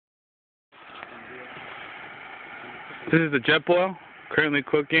This is the Jetboil, currently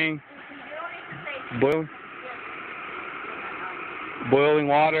cooking, boiling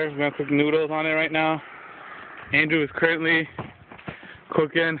water. We're gonna cook noodles on it right now. Andrew is currently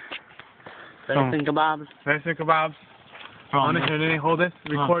cooking Venison kebabs. venison kebabs. On it, and then hold this,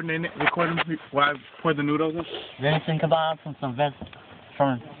 recording while I pour the noodles in. Venison kebabs from some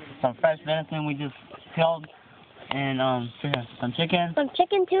fresh venison we just killed, and some chicken. Some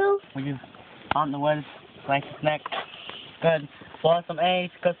chicken too. We just on the wood, slice the neck. Good. Boil some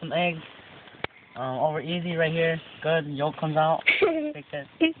eggs, cook some eggs. Over easy right here. Good. The yolk comes out. Take that.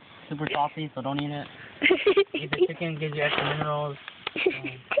 Super salty, so don't eat it. Eat the chicken, gives you extra minerals.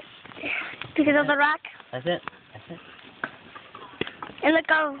 Because of the rock. That's it. That's it. And look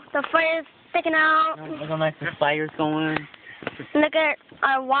how the fire's sticking out. Look how nice the fire's going. Look at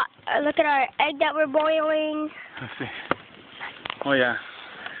our egg that we're boiling. Let's see. Oh yeah,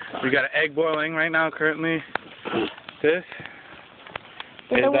 we got an egg boiling right now currently. This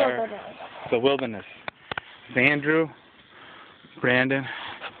is the wilderness. It's Andrew, Brandon,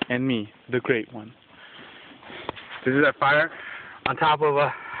 and me, the great one. This is our fire on top of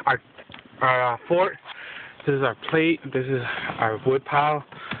our fort. This is our plate. This is our wood pile.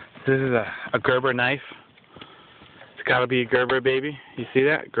 This is a Gerber knife. It's gotta be a Gerber, baby. You see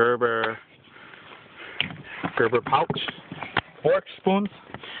that? Gerber pouch. Fork, spoons.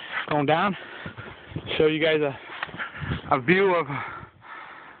 Going down. Show you guys a view of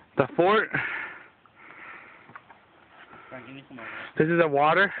the fort. This is the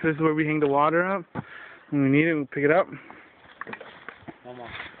water. This is where we hang the water up. When we need it, we pick it up.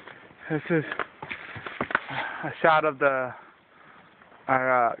 This is a shot of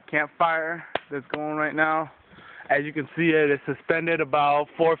our campfire that's going right now. As you can see, it is suspended about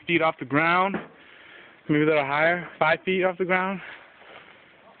 4 feet off the ground, maybe a little higher, 5 feet off the ground.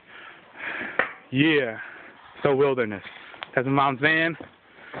 Yeah, so wilderness. That's my mom's van,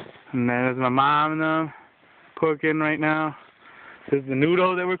 and then there's my mom and them cooking right now. This is the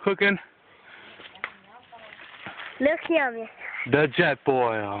noodle that we're cooking. Looks yummy. The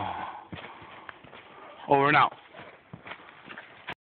Jetboil. Over and out.